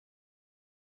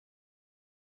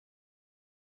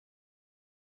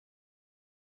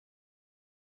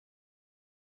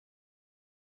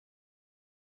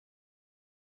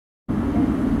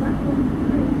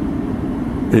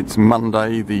It's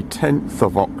Monday the 10th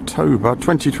of October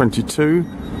 2022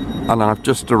 and I've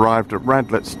just arrived at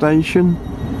Radlett Station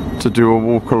to do a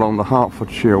walk along the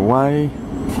Hertfordshire Way.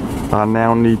 I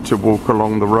now need to walk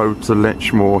along the road to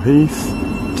Letchmore Heath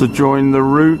to join the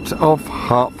route of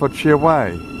Hertfordshire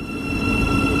Way.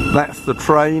 That's the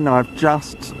train I've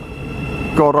just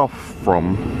got off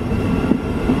from.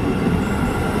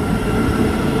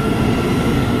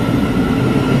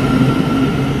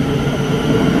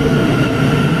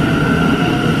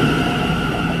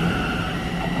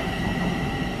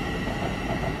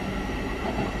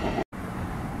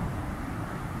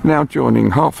 Now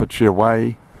joining Hertfordshire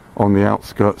Way on the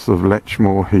outskirts of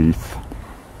Letchmore Heath.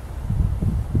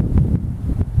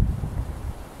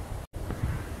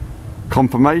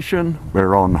 Confirmation,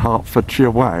 we're on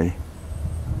Hertfordshire Way.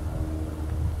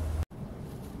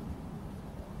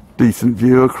 Decent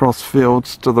view across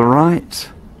fields to the right.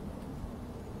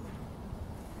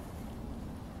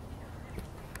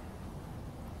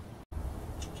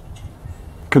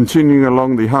 Continuing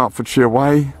along the Hertfordshire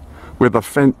Way with a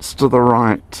fence to the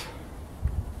right.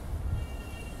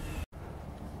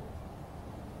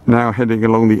 Now heading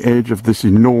along the edge of this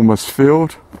enormous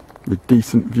field with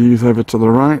decent views over to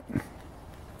the right.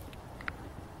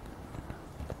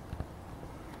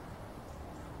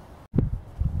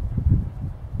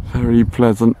 Very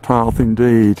pleasant path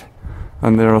indeed,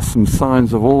 and there are some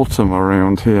signs of autumn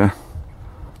around here.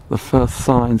 The first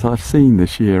signs I've seen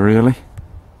this year, really.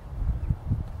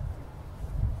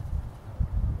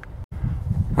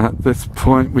 At this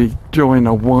point we join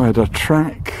a wider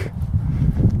track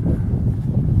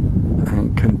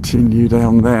and continue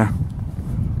down there.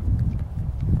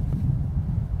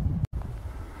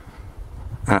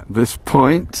 At this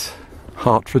point,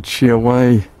 Hertfordshire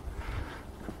Way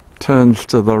turns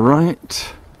to the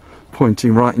right,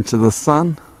 pointing right into the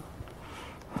sun.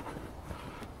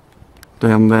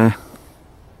 Down there,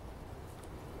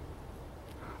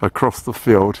 across the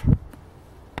field.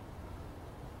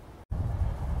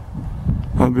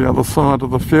 On the other side of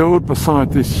the field,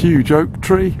 beside this huge oak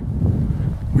tree,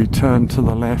 we turn to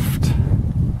the left,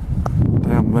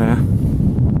 down there.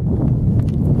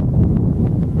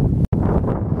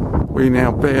 We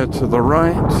now bear to the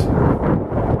right,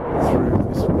 through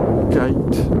this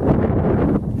gate,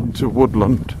 into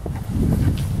woodland.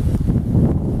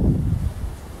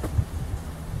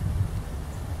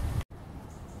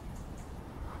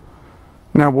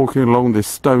 Now walking along this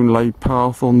stone-laid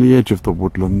path on the edge of the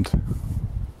woodland.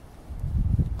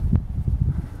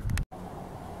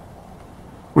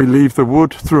 We leave the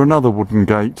wood through another wooden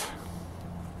gate.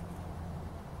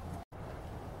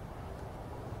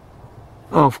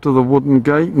 After the wooden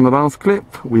gate and the last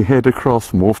clip, we head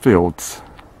across more fields.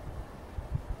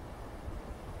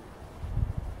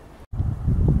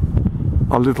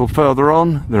 A little further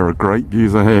on, there are great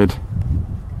views ahead.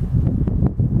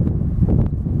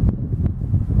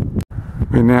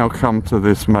 We now come to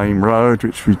this main road,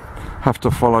 which we have to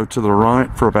follow to the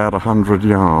right for about 100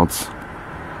 yards.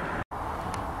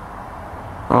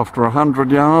 After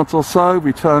 100 yards or so,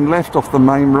 we turn left off the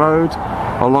main road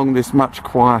along this much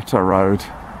quieter road.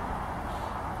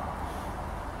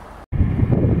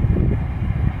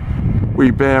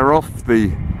 We bear off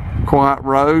the quiet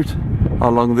road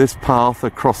along this path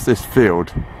across this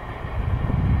field.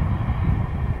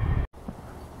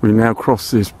 We now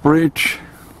cross this bridge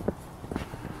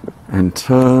and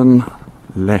turn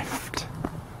left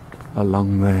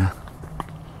along there.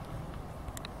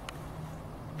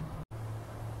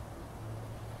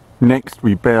 Next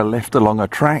we bear left along a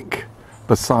track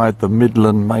beside the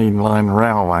Midland Main Line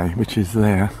Railway, which is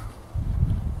there.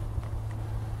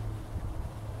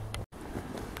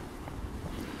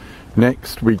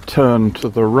 Next we turn to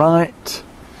the right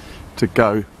to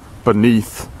go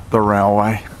beneath the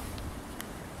railway.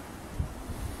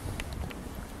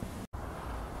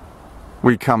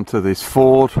 We come to this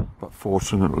ford, but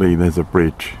fortunately there's a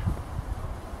bridge.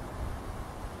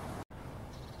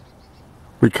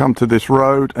 We come to this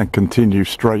road and continue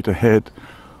straight ahead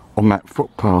on that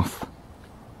footpath.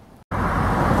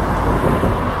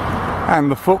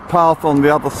 And the footpath on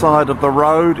the other side of the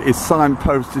road is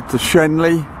signposted to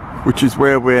Shenley, which is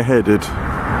where we're headed.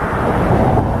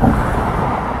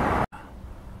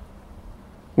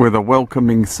 With a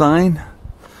welcoming sign,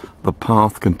 the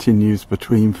path continues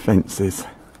between fences.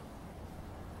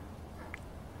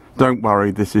 Don't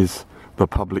worry, this is the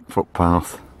public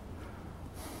footpath.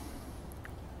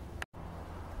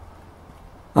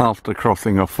 After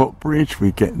crossing a footbridge,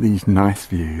 we get these nice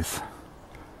views.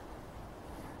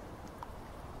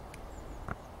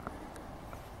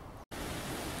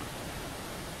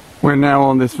 We're now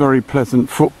on this very pleasant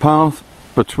footpath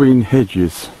between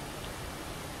hedges.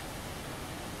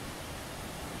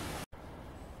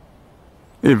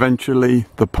 Eventually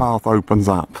the path opens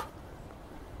up.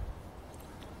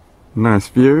 Nice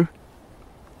view.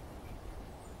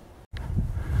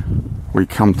 We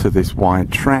come to this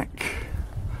wide track,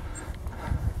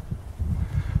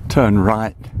 turn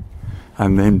right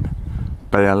and then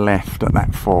bear left at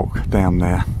that fork down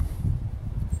there.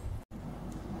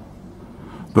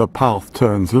 The path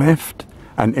turns left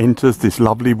and enters this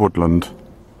lovely woodland.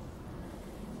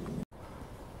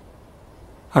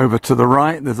 Over to the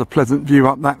right there's a pleasant view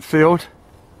up that field.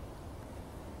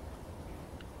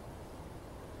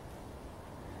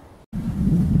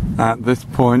 At this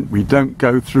point we don't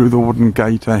go through the wooden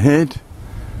gate ahead,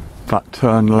 but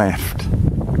turn left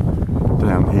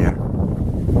down here.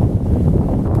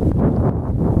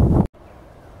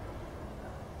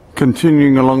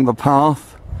 Continuing along the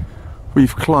path,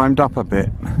 we've climbed up a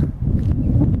bit.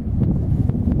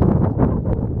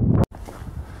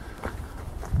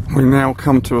 We now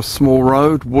come to a small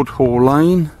road, Woodhall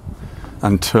Lane,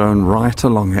 and turn right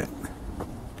along it.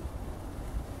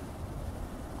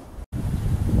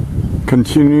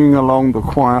 Continuing along the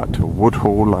quiet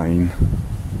Woodhall Lane.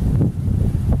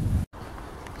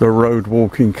 The road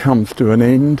walking comes to an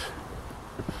end.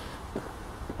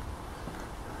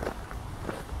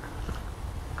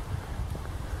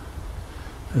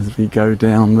 As we go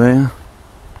down there.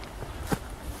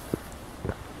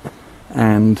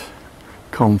 And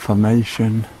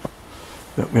confirmation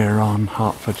that we're on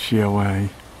Hertfordshire Way.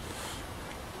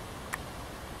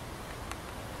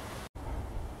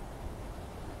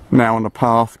 Now on a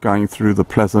path going through the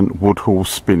pleasant Woodhall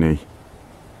Spinney.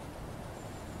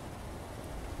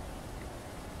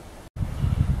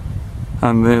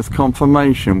 And there's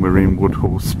confirmation we're in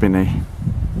Woodhall Spinney.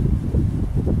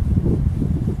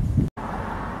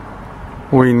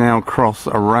 We now cross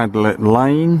a Radlett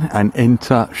Lane and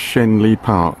enter Shenley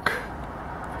Park,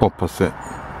 opposite.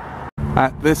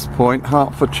 At this point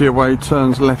Hertfordshire Way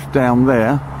turns left down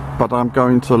there, but I'm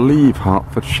going to leave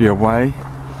Hertfordshire Way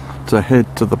to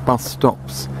head to the bus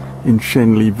stops in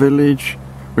Shenley Village,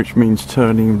 which means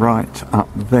turning right up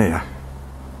there.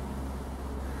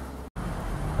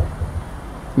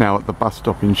 Now at the bus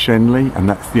stop in Shenley, and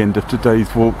that's the end of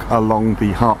today's walk along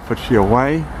the Hertfordshire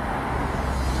Way.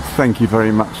 Thank you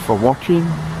very much for watching.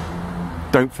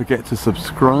 Don't forget to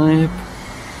subscribe.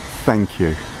 Thank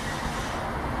you.